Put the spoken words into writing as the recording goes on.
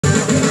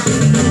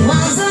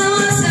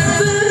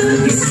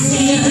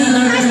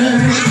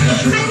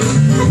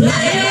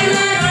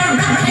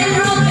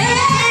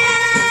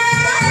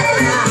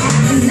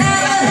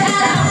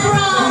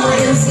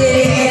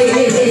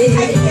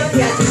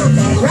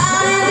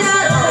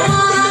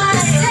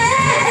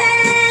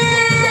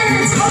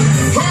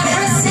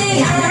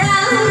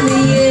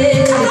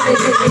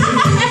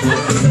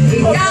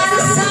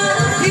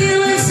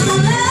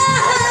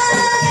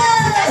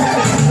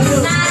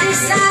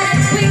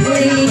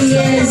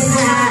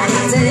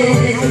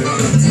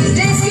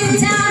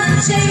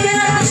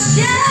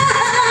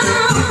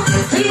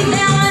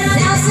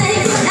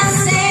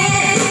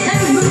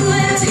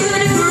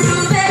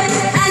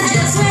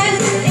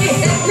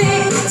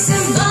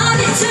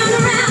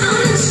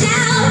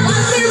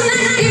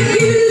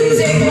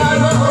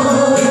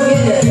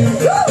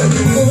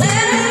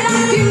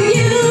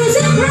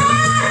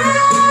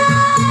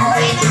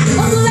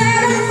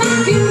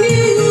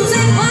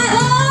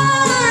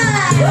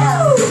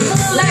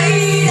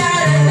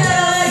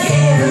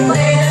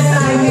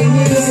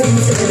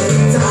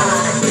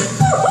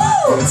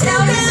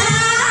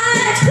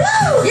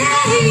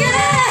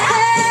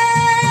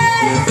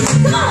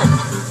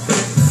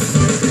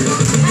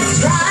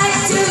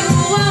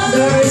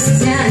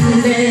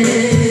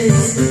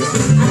standards.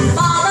 I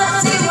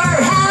thought they were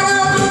out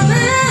of the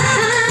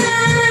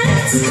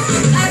minds.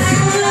 I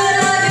could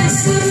have been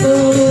so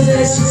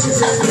foolish,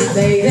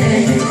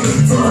 baby.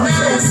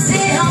 Tonight I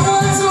say I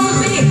was on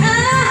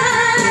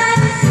behind.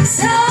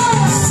 So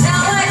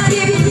I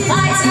keep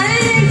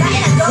fighting.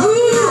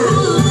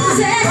 Ooh,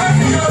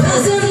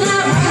 losing my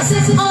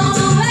reasons all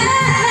the way.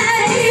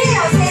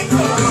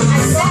 I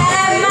said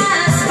I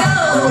must go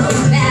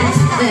back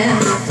there.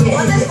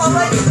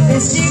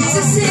 And she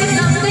just said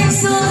nothing,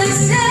 so they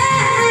say.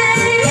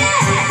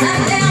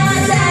 And now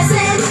I'm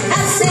dancing,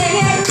 I'm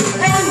singing,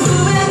 and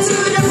moving to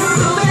the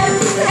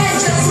groove. And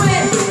just when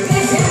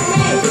it hit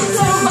me,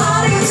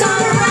 somebody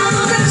turn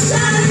around and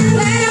shine.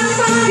 Play the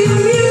fucking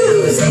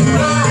music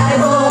right,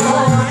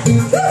 boy.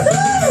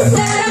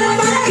 Play the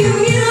fucking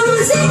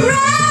music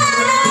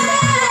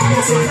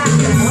right.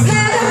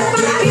 Play the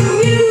fucking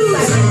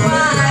music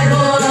right,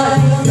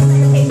 boy.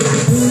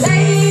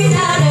 Lay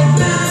down and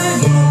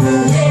boogie,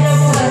 play the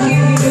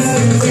fucking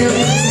music till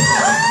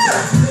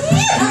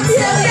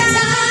until you're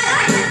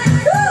tired.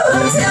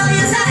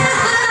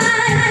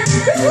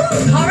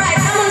 All right,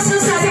 come on,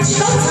 Susan, it's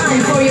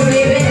showtime for you,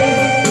 baby.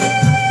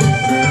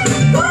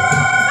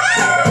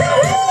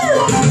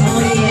 Oh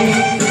yeah.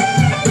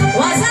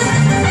 What's up?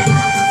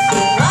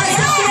 What's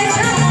up?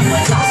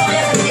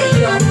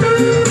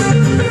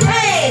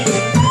 Hey.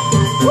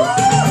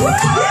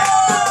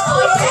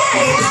 Oh yeah.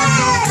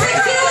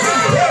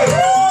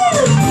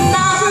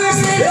 Now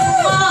first it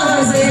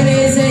wasn't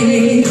easy.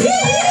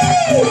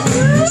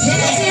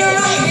 Changing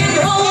rock and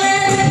roll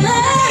and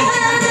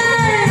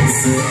lines.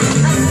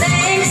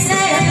 Things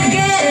ain't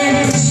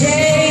getting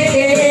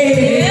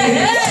shaky.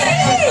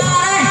 I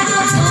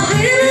have to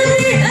leave it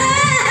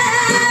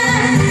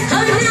behind.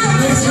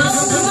 Now it's so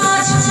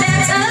much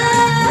better.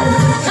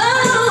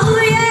 Oh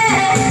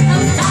yeah,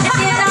 I'm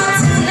packing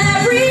out and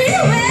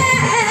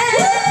everywhere.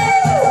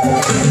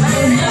 I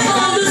never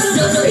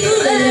understood the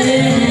feeling.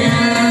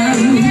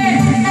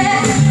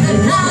 And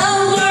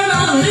now we're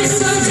on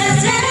listen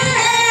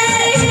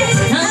today.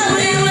 And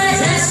we were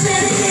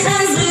dancing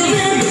and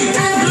moving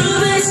and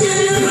grooving to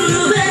the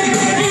grooving.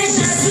 It's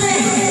just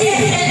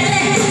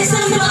like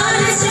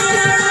somebody turn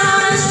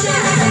around and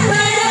shout.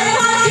 Play that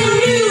fucking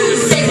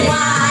music, my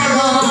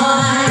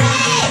boy.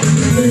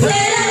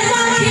 Play that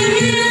fucking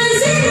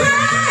music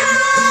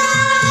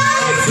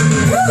right.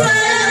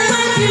 Play that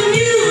fucking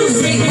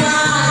music, my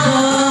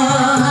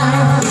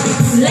boy.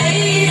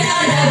 Lay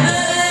down that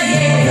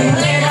boogie.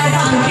 Play that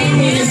fucking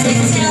music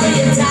till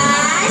you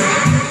die.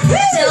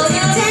 Till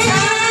you die.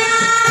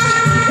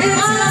 It's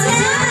all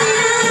till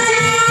you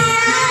die.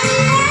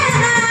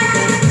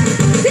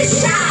 This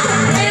shout.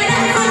 Play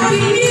that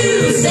fucking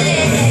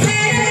music.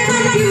 Play that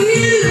fucking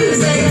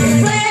music.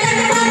 Play that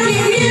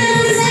fucking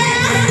music.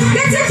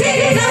 Get to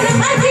keep the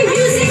fucking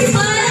music.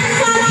 Play that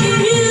fucking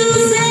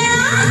music.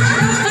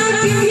 The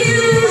fucking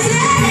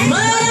music.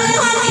 Play that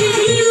fucking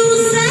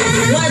music.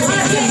 What's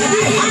it keep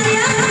you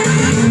higher?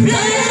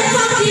 Play that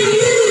fucking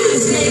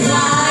music, my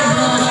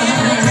boy.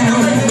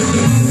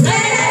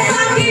 Play that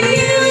fucking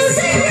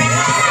music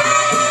right.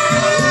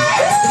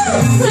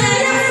 Play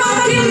that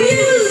fucking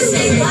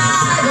music, my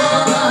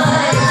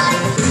boy.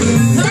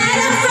 Play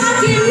that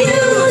fucking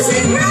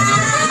music right.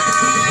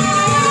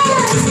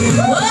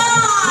 Whoa.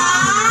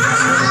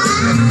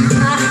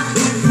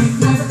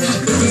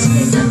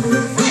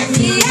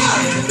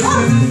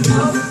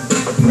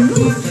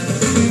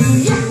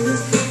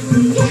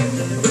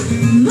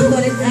 Move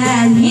it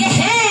and yeah.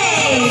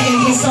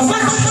 Thank you so much.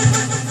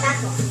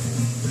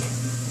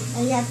 あ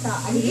りがとう、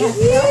ありがと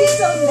う。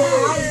そんな、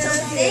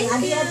あ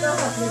りがとう。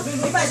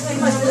今し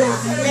ました。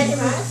やり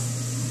ます。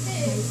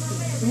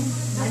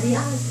ありが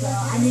とう、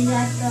ありが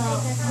とう。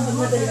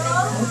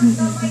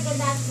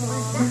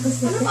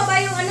Ano pa ba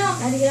yung ano?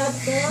 ありがと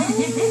う。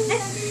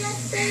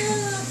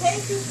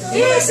Thank you so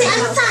much.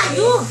 Ano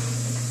tayo?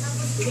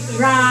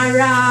 Ra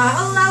ra,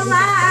 oh la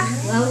la,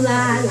 la la,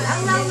 la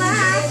la la.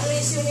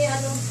 Generation ni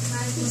ano?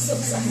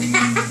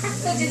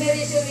 Ito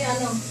generation ni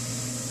ano?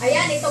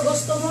 Ayan, ito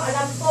gusto mo,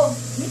 alam ko.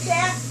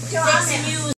 Mika, Sexy news.